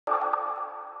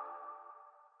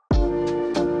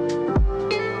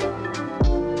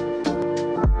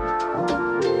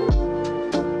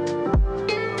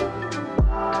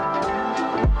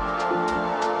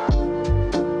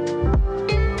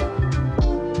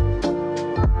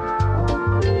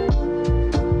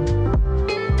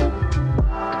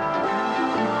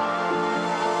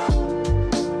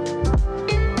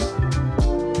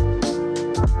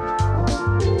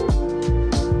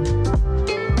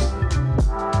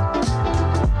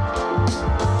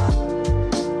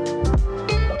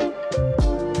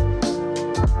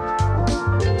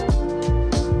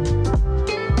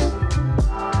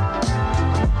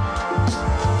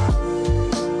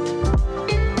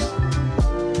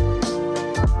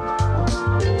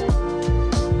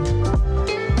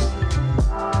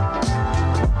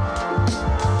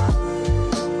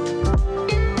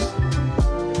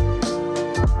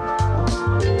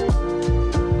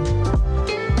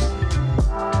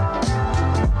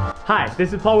Hi,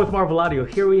 this is Paul with Marvel Audio.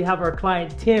 Here we have our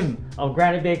client Tim of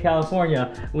Granite Bay,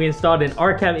 California. We installed an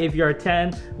Arcam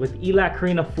AVR10 with ELAC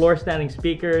Carina floor standing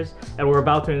speakers, and we're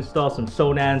about to install some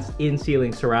Sonance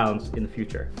in-ceiling surrounds in the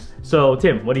future. So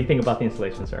Tim, what do you think about the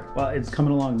installation, sir? Well, it's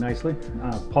coming along nicely.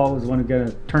 Paul is the one who's going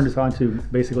to turn this on to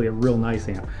basically a real nice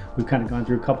amp. We've kind of gone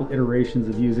through a couple iterations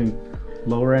of using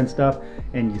lower end stuff,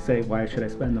 and you say, why should I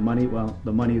spend the money? Well,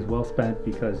 the money is well spent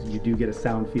because you do get a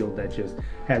sound field that just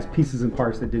has pieces and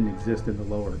parts that didn't exist in the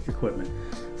lower equipment.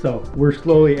 So we're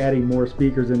slowly adding more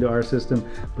speakers into our system,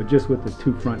 but just with the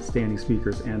two front standing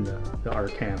speakers and the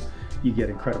Arcam, you get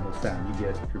incredible sound. You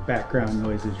get your background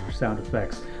noises, your sound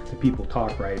effects, the people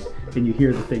talk right, and you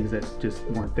hear the things that just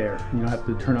weren't there. You don't have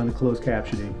to turn on the closed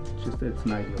captioning. It's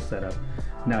an ideal setup.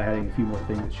 Now adding a few more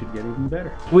things that should get even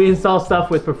better. We install stuff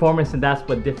with performance, and that's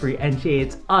what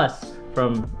differentiates us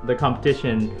from the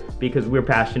competition, because we're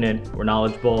passionate, we're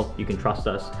knowledgeable, you can trust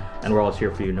us, and we're always here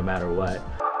for you no matter what.